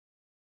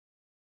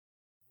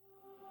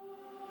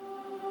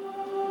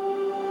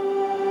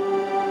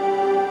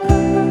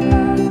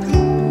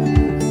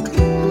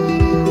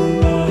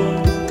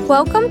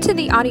Welcome to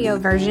the audio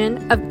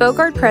version of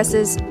Bogard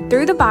Press's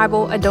Through the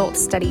Bible Adult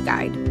Study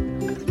Guide.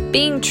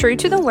 Being true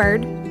to the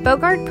Word,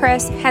 Bogard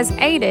Press has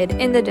aided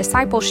in the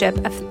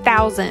discipleship of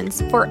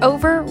thousands for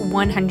over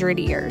 100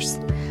 years.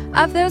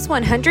 Of those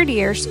 100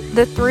 years,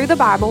 the Through the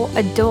Bible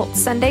Adult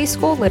Sunday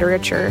School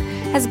literature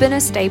has been a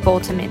staple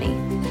to many.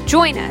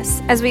 Join us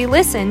as we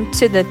listen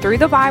to the Through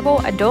the Bible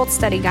Adult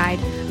Study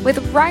Guide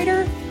with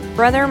writer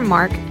Brother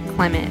Mark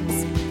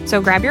Clements. So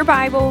grab your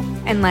Bible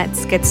and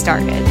let's get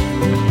started.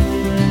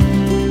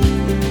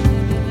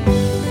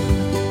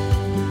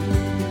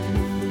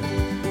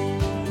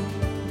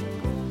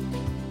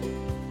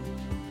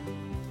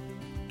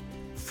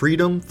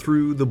 Freedom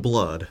through the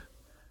blood,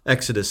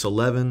 Exodus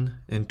 11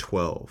 and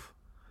 12.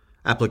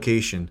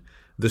 Application: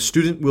 the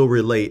student will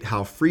relate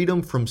how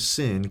freedom from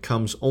sin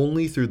comes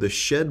only through the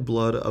shed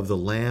blood of the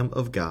Lamb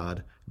of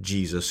God,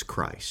 Jesus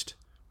Christ.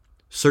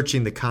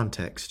 Searching the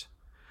context.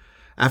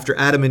 After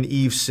Adam and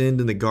Eve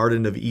sinned in the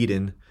Garden of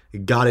Eden,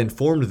 God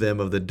informed them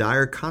of the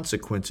dire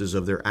consequences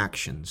of their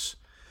actions.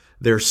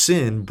 Their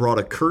sin brought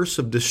a curse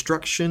of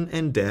destruction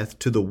and death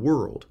to the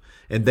world,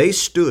 and they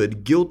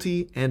stood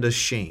guilty and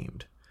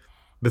ashamed.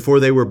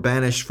 Before they were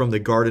banished from the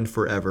garden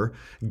forever,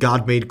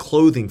 God made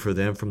clothing for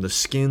them from the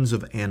skins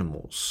of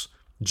animals.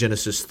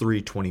 Genesis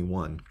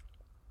 3:21.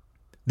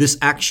 This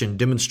action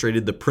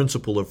demonstrated the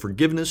principle of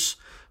forgiveness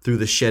through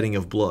the shedding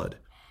of blood.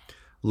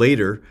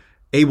 Later,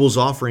 Abel's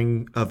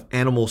offering of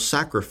animal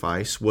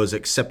sacrifice was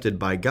accepted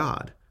by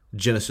God.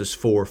 Genesis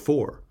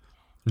 4:4.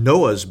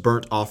 Noah's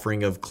burnt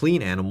offering of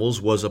clean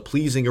animals was a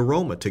pleasing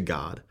aroma to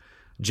God.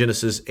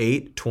 Genesis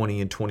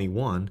 8:20 and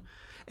 21.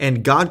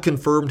 And God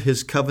confirmed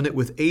his covenant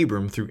with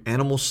Abram through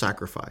animal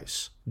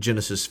sacrifice.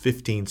 Genesis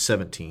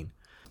 15:17.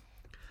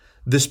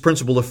 This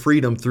principle of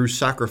freedom through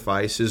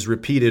sacrifice is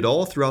repeated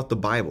all throughout the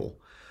Bible.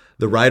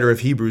 The writer of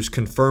Hebrews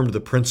confirmed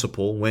the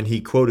principle when he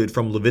quoted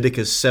from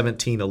Leviticus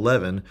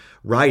 17:11,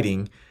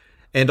 writing,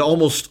 "And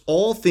almost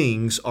all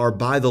things are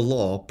by the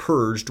law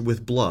purged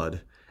with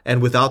blood,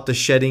 and without the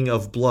shedding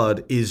of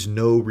blood is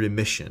no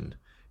remission."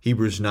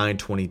 Hebrews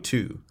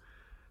 9:22.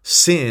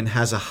 Sin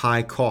has a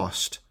high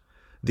cost.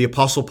 The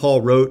Apostle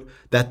Paul wrote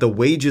that the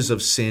wages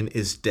of sin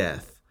is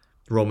death.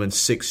 Romans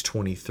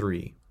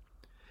 6:23.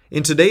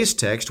 In today's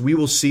text, we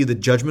will see the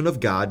judgment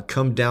of God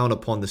come down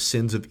upon the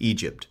sins of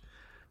Egypt.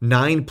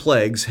 9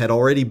 plagues had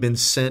already been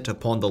sent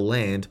upon the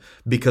land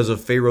because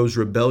of Pharaoh's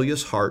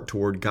rebellious heart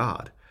toward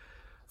God.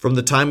 From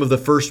the time of the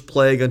first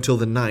plague until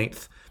the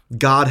 9th,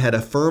 God had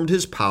affirmed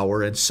his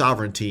power and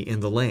sovereignty in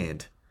the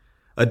land.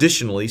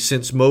 Additionally,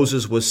 since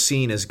Moses was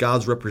seen as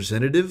God's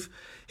representative,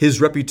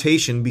 his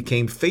reputation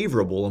became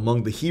favorable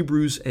among the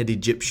Hebrews and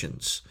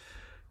Egyptians.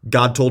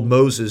 God told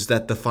Moses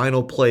that the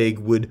final plague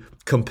would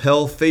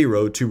compel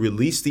Pharaoh to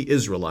release the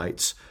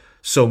Israelites,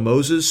 so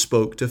Moses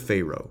spoke to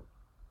Pharaoh.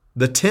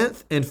 The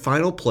 10th and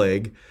final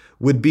plague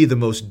would be the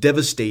most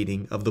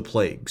devastating of the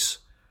plagues.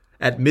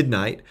 At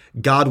midnight,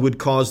 God would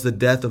cause the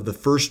death of the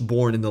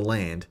firstborn in the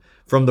land,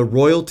 from the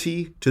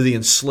royalty to the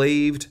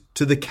enslaved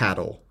to the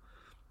cattle.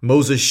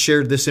 Moses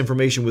shared this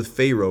information with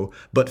Pharaoh,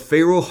 but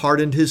Pharaoh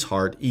hardened his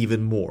heart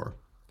even more.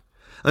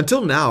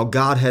 Until now,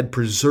 God had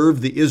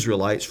preserved the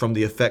Israelites from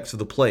the effects of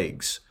the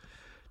plagues.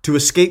 To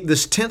escape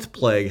this 10th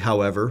plague,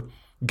 however,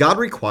 God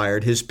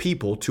required his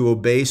people to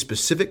obey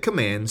specific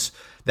commands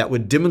that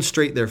would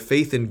demonstrate their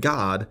faith in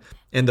God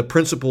and the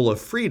principle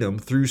of freedom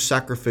through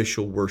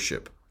sacrificial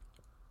worship.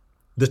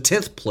 The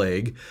 10th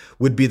plague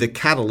would be the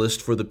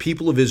catalyst for the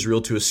people of Israel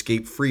to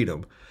escape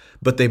freedom,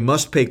 but they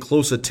must pay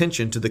close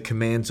attention to the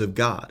commands of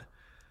God.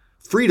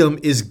 Freedom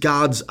is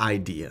God's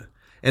idea,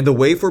 and the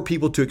way for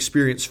people to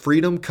experience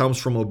freedom comes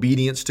from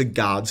obedience to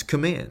God's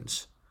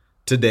commands.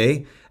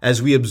 Today,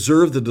 as we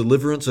observe the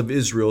deliverance of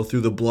Israel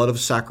through the blood of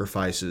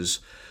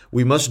sacrifices,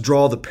 we must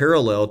draw the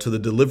parallel to the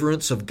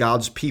deliverance of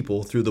God's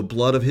people through the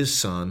blood of his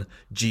Son,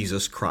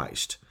 Jesus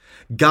Christ.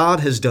 God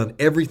has done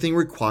everything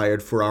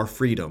required for our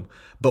freedom,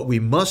 but we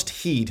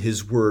must heed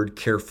his word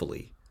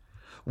carefully.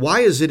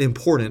 Why is it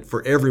important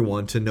for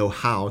everyone to know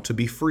how to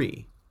be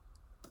free?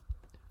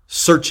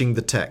 Searching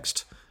the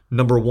text.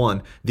 Number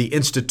 1, the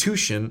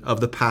institution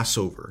of the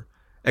Passover.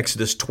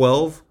 Exodus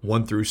 12,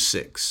 1 through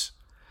 6.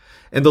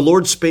 And the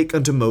Lord spake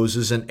unto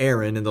Moses and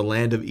Aaron in the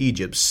land of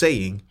Egypt,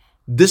 saying,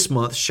 This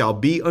month shall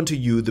be unto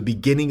you the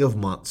beginning of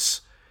months.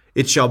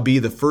 It shall be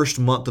the first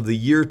month of the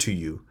year to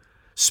you.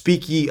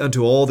 Speak ye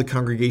unto all the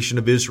congregation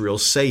of Israel,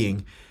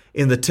 saying,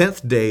 In the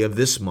 10th day of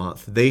this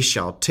month they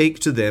shall take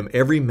to them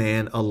every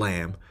man a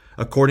lamb,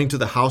 according to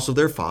the house of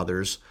their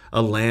fathers,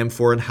 a lamb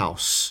for an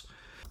house.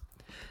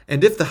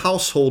 And if the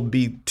household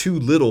be too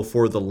little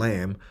for the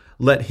lamb,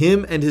 let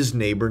him and his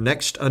neighbor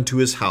next unto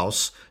his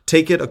house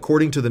take it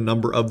according to the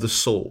number of the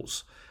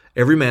souls.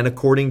 Every man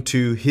according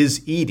to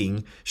his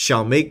eating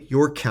shall make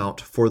your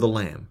count for the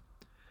lamb.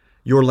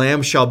 Your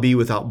lamb shall be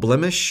without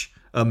blemish,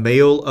 a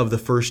male of the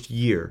first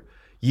year.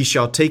 Ye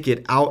shall take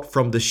it out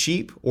from the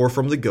sheep or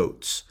from the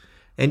goats.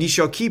 And ye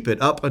shall keep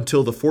it up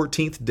until the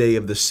 14th day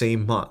of the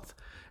same month,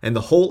 and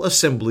the whole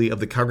assembly of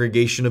the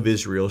congregation of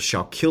Israel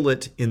shall kill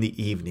it in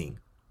the evening.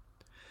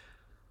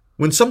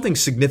 When something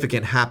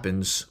significant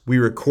happens, we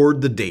record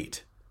the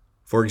date.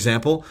 For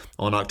example,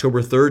 on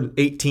October 3rd,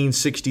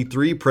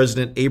 1863,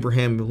 President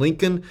Abraham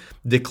Lincoln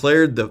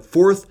declared the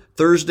fourth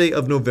Thursday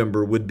of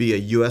November would be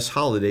a U.S.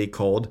 holiday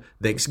called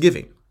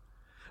Thanksgiving.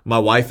 My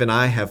wife and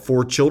I have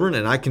 4 children,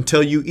 and I can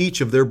tell you each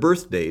of their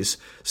birthdays,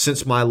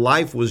 since my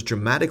life was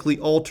dramatically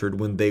altered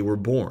when they were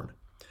born.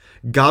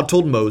 God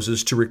told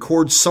Moses to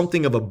record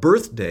something of a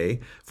birthday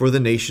for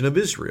the nation of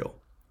Israel.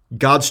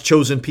 God's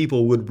chosen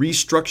people would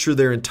restructure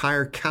their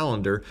entire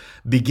calendar,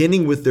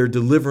 beginning with their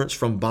deliverance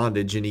from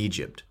bondage in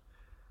Egypt.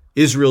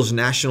 Israel's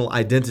national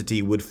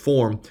identity would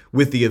form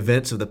with the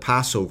events of the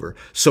Passover,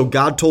 so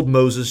God told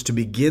Moses to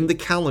begin the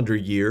calendar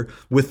year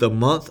with the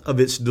month of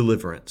its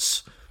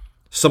deliverance.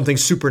 Something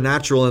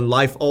supernatural and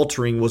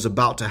life-altering was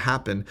about to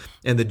happen,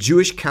 and the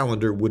Jewish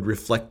calendar would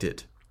reflect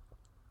it.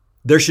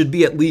 There should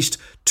be at least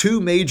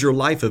 2 major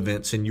life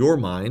events in your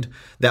mind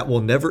that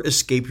will never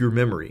escape your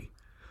memory.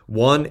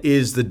 One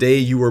is the day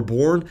you were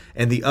born,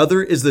 and the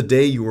other is the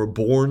day you were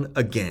born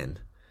again.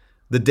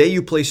 The day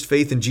you placed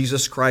faith in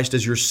Jesus Christ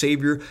as your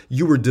Savior,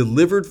 you were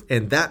delivered,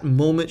 and that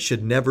moment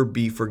should never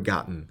be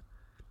forgotten.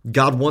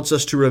 God wants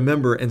us to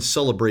remember and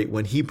celebrate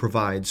when He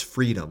provides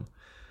freedom.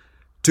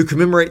 To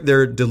commemorate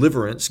their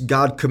deliverance,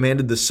 God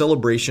commanded the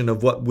celebration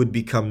of what would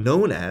become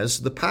known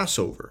as the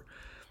Passover.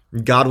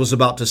 God was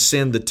about to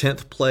send the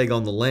 10th plague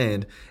on the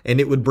land, and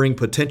it would bring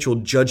potential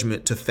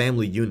judgment to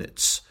family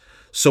units.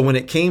 So when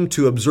it came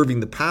to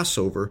observing the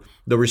Passover,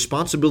 the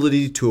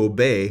responsibility to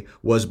obey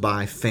was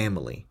by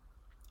family.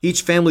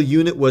 Each family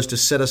unit was to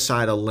set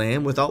aside a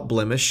lamb without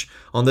blemish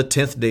on the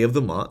 10th day of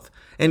the month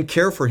and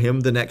care for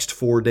him the next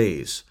 4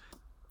 days.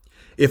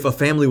 If a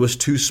family was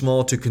too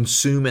small to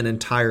consume an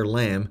entire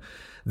lamb,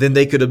 then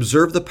they could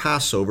observe the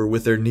Passover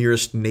with their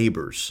nearest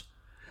neighbors.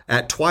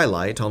 At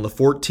twilight on the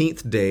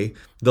 14th day,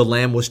 the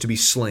lamb was to be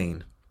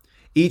slain.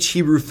 Each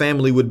Hebrew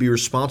family would be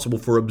responsible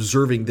for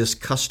observing this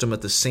custom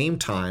at the same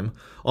time,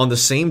 on the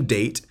same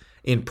date,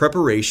 in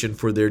preparation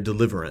for their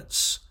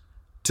deliverance.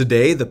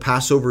 Today, the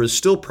Passover is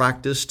still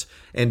practiced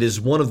and is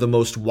one of the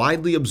most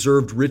widely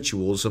observed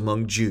rituals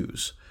among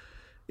Jews.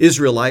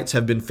 Israelites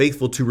have been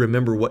faithful to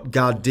remember what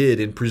God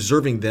did in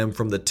preserving them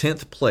from the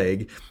 10th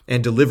plague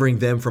and delivering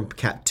them from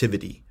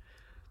captivity.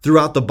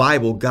 Throughout the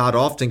Bible, God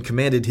often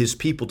commanded His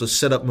people to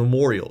set up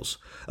memorials,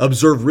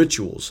 observe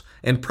rituals,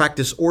 and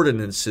practice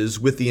ordinances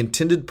with the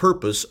intended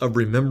purpose of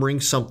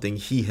remembering something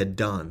He had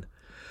done.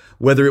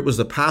 Whether it was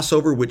the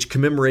Passover, which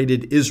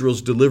commemorated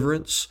Israel's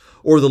deliverance,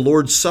 or the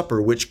Lord's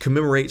Supper, which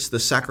commemorates the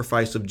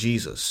sacrifice of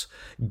Jesus,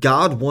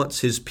 God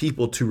wants His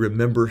people to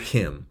remember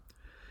Him.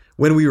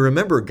 When we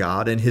remember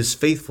God and His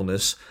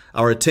faithfulness,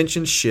 our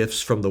attention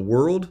shifts from the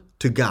world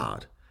to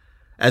God.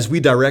 As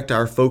we direct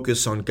our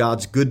focus on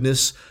God's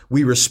goodness,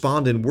 we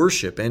respond in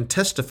worship and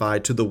testify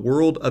to the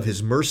world of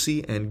His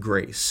mercy and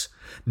grace.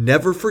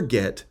 Never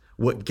forget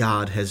what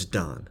God has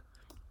done.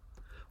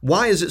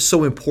 Why is it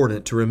so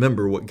important to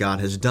remember what God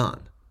has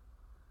done?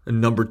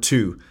 Number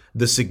 2,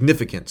 the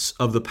significance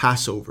of the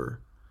Passover.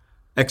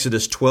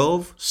 Exodus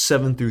 12,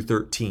 7 through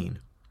 13.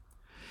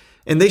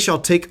 And they shall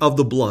take of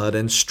the blood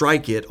and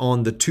strike it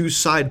on the 2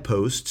 side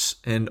posts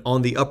and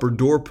on the upper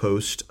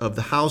doorpost of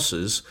the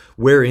houses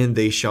wherein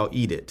they shall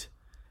eat it.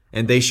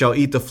 And they shall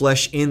eat the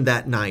flesh in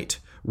that night,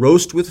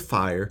 roast with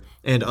fire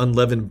and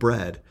unleavened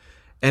bread,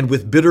 and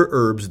with bitter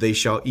herbs they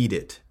shall eat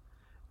it.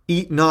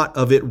 Eat not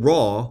of it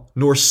raw,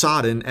 nor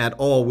sodden at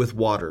all with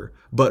water,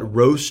 but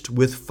roast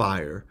with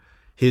fire,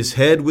 his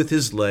head with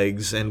his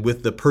legs, and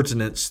with the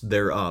purtenance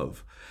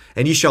thereof.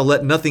 And ye shall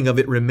let nothing of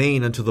it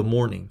remain until the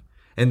morning.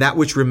 And that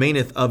which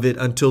remaineth of it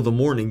until the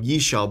morning ye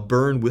shall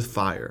burn with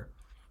fire.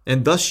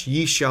 And thus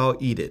ye shall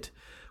eat it,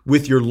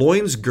 with your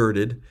loins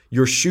girded,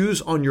 your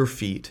shoes on your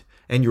feet,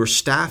 and your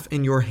staff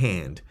in your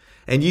hand.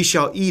 And ye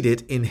shall eat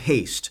it in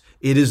haste.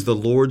 It is the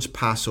Lord's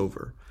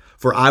Passover.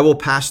 For I will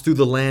pass through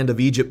the land of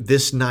Egypt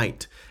this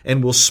night,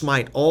 and will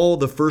smite all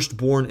the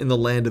firstborn in the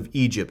land of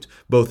Egypt,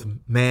 both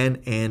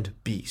man and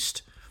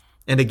beast.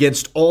 And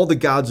against all the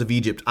gods of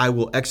Egypt I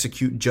will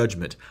execute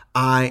judgment.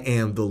 I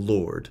am the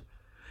Lord.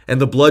 And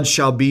the blood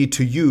shall be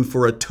to you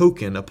for a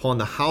token upon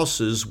the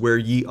houses where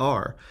ye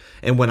are.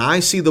 And when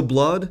I see the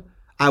blood,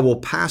 I will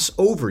pass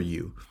over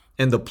you,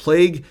 and the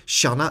plague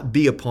shall not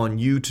be upon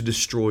you to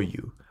destroy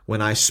you,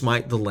 when I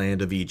smite the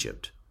land of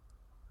Egypt.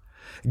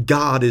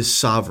 God is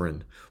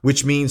sovereign,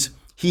 which means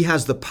He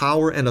has the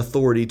power and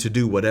authority to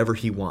do whatever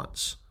He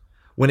wants.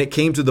 When it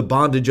came to the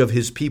bondage of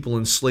His people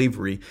in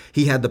slavery,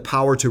 He had the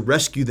power to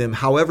rescue them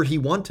however He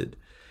wanted.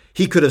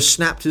 He could have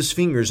snapped His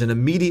fingers and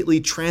immediately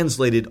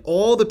translated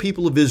all the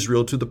people of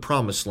Israel to the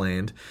promised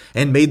land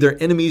and made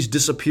their enemies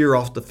disappear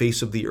off the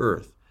face of the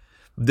earth.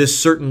 This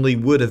certainly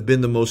would have been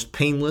the most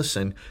painless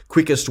and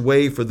quickest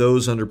way for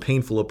those under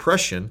painful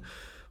oppression,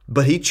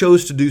 but He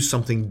chose to do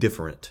something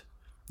different.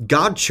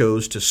 God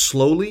chose to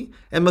slowly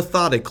and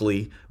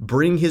methodically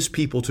bring His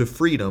people to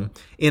freedom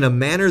in a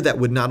manner that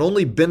would not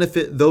only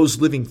benefit those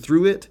living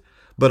through it,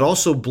 but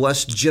also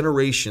bless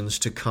generations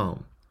to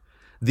come.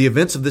 The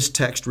events of this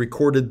text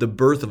recorded the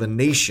birth of a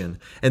nation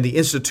and the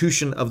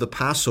institution of the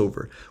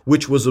Passover,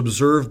 which was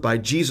observed by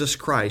Jesus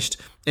Christ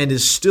and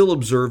is still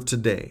observed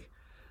today.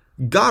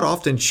 God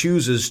often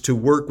chooses to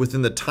work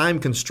within the time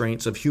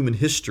constraints of human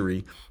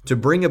history to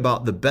bring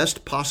about the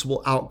best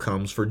possible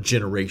outcomes for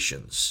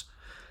generations.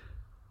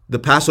 The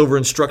Passover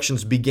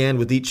instructions began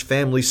with each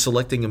family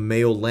selecting a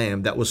male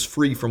lamb that was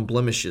free from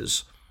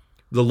blemishes.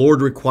 The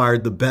Lord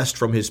required the best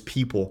from his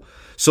people,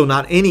 so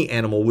not any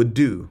animal would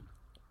do.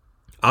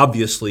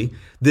 Obviously,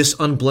 this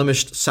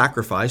unblemished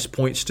sacrifice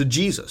points to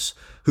Jesus,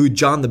 who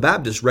John the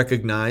Baptist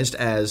recognized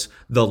as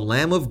the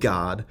Lamb of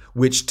God,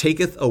 which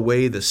taketh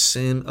away the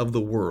sin of the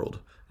world,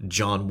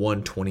 John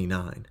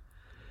 1:29.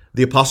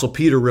 The Apostle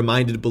Peter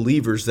reminded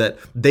believers that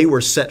they were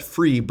set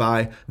free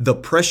by the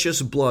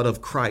precious blood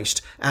of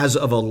Christ as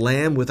of a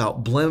lamb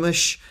without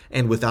blemish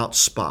and without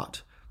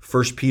spot,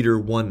 1 Peter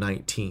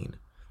 1:19.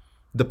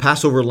 The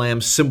Passover lamb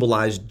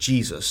symbolized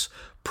Jesus,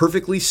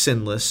 perfectly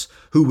sinless,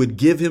 who would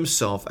give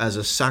himself as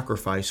a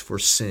sacrifice for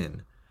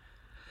sin.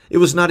 It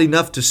was not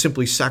enough to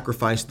simply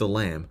sacrifice the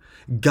lamb.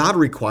 God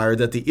required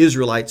that the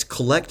Israelites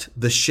collect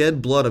the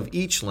shed blood of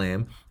each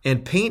lamb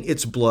and paint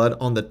its blood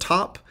on the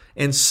top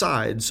and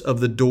sides of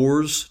the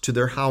doors to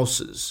their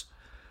houses.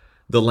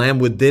 The lamb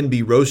would then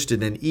be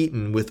roasted and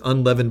eaten with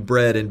unleavened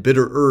bread and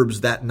bitter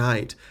herbs that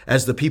night,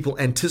 as the people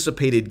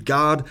anticipated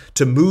God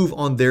to move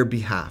on their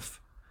behalf.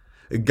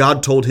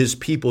 God told his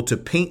people to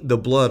paint the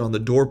blood on the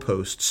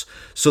doorposts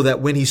so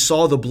that when he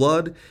saw the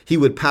blood, he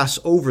would pass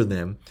over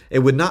them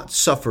and would not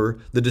suffer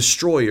the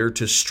destroyer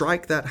to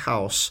strike that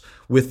house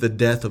with the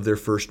death of their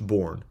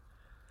firstborn.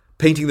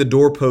 Painting the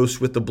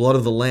doorposts with the blood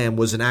of the lamb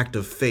was an act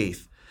of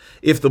faith.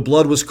 If the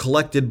blood was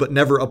collected but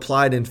never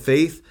applied in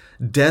faith,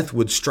 death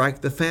would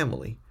strike the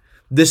family.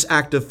 This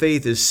act of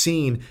faith is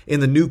seen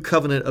in the new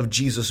covenant of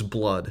Jesus'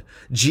 blood.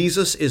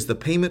 Jesus is the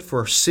payment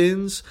for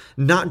sins,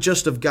 not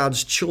just of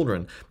God's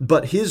children,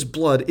 but his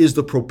blood is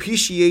the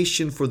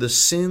propitiation for the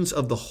sins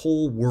of the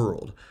whole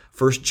world.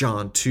 1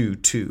 John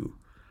 2:2.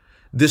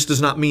 This does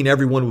not mean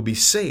everyone will be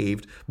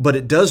saved, but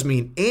it does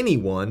mean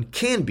anyone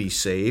can be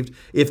saved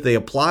if they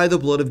apply the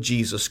blood of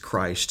Jesus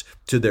Christ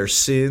to their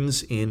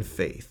sins in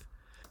faith.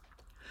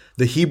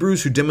 The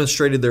Hebrews who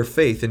demonstrated their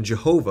faith in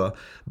Jehovah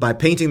by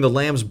painting the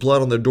lamb's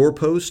blood on their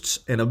doorposts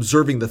and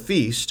observing the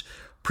feast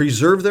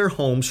preserved their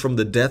homes from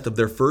the death of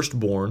their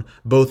firstborn,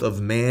 both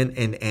of man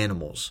and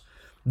animals.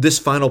 This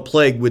final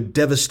plague would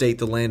devastate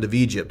the land of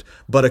Egypt,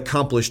 but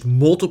accomplished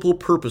multiple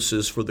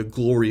purposes for the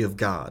glory of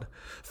God.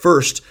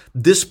 First,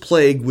 this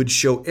plague would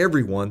show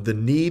everyone the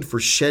need for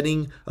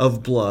shedding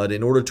of blood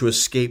in order to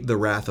escape the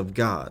wrath of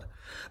God.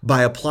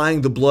 By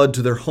applying the blood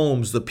to their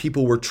homes, the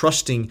people were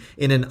trusting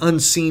in an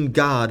unseen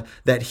God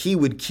that he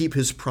would keep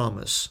his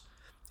promise.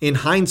 In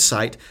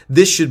hindsight,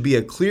 this should be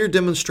a clear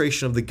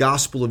demonstration of the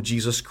gospel of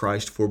Jesus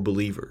Christ for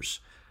believers.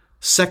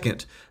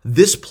 Second,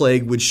 this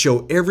plague would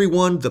show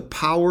everyone the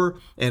power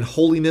and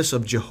holiness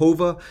of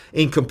Jehovah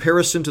in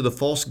comparison to the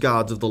false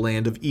gods of the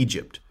land of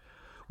Egypt.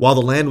 While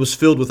the land was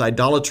filled with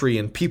idolatry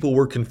and people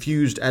were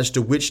confused as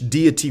to which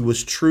deity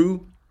was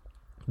true,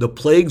 the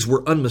plagues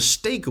were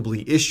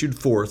unmistakably issued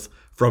forth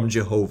from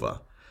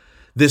Jehovah.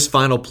 This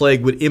final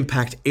plague would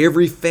impact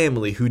every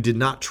family who did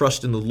not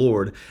trust in the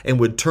Lord and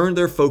would turn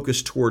their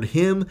focus toward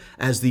him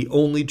as the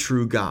only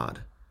true God.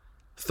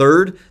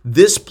 Third,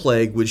 this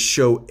plague would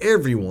show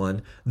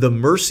everyone the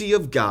mercy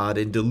of God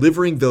in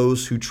delivering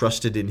those who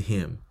trusted in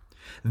him.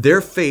 Their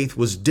faith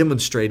was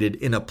demonstrated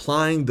in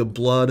applying the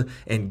blood,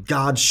 and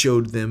God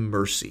showed them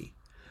mercy.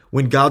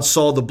 When God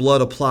saw the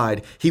blood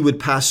applied, he would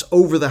pass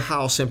over the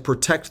house and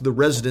protect the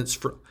residents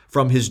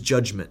from his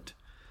judgment.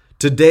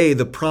 Today,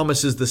 the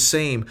promise is the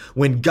same.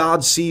 When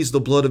God sees the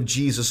blood of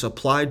Jesus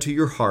applied to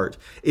your heart,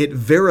 it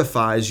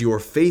verifies your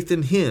faith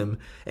in him,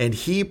 and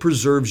he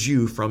preserves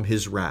you from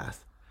his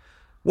wrath.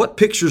 What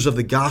pictures of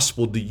the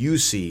gospel do you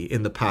see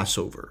in the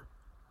Passover?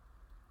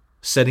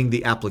 Setting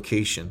the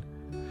application.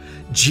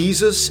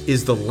 Jesus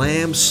is the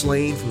lamb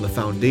slain from the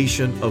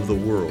foundation of the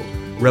world.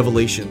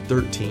 Revelation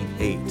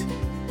 13:8.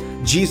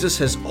 Jesus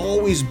has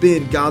always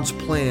been God's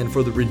plan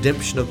for the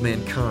redemption of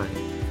mankind.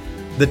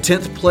 The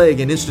 10th plague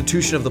and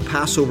institution of the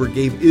Passover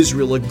gave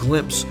Israel a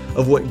glimpse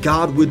of what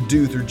God would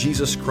do through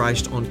Jesus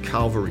Christ on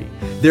Calvary.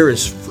 There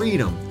is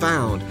freedom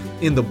found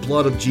in the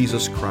blood of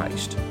Jesus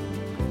Christ.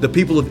 The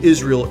people of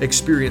Israel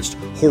experienced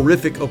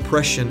horrific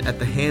oppression at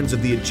the hands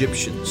of the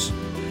Egyptians.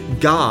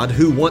 God,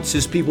 who wants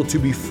his people to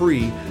be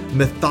free,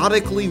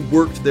 methodically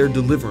worked their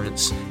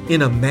deliverance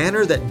in a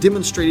manner that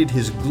demonstrated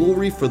his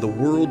glory for the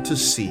world to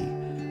see.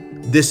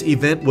 This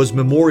event was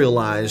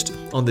memorialized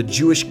on the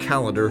Jewish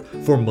calendar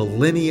for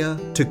millennia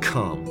to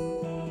come.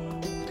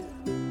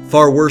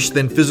 Far worse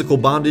than physical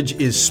bondage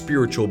is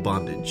spiritual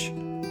bondage.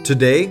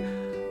 Today,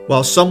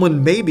 while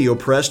someone may be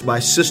oppressed by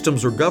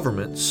systems or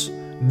governments,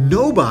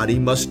 nobody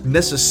must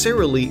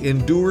necessarily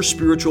endure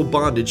spiritual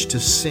bondage to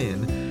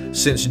sin,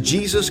 since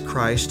Jesus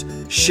Christ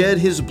shed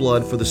his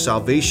blood for the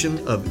salvation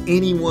of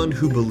anyone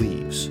who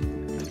believes.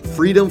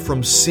 Freedom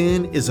from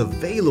sin is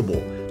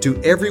available to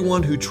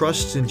everyone who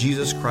trusts in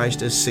Jesus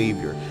Christ as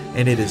Savior,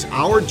 and it is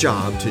our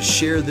job to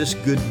share this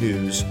good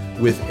news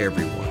with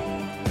everyone.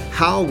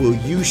 How will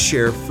you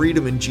share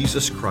freedom in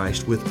Jesus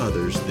Christ with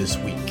others this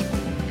week?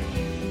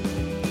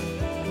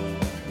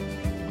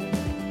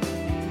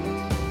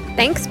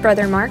 Thanks,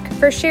 Brother Mark,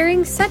 for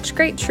sharing such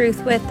great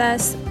truth with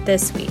us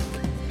this week.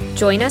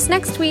 Join us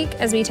next week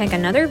as we take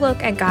another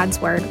look at God's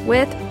Word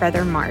with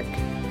Brother Mark.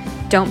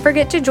 Don't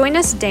forget to join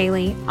us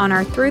daily on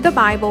our Through the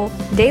Bible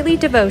daily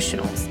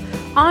devotionals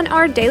on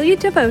our daily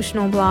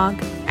devotional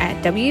blog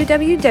at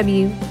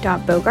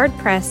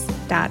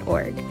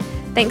www.bogardpress.org.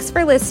 Thanks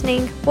for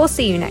listening. We'll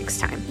see you next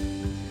time.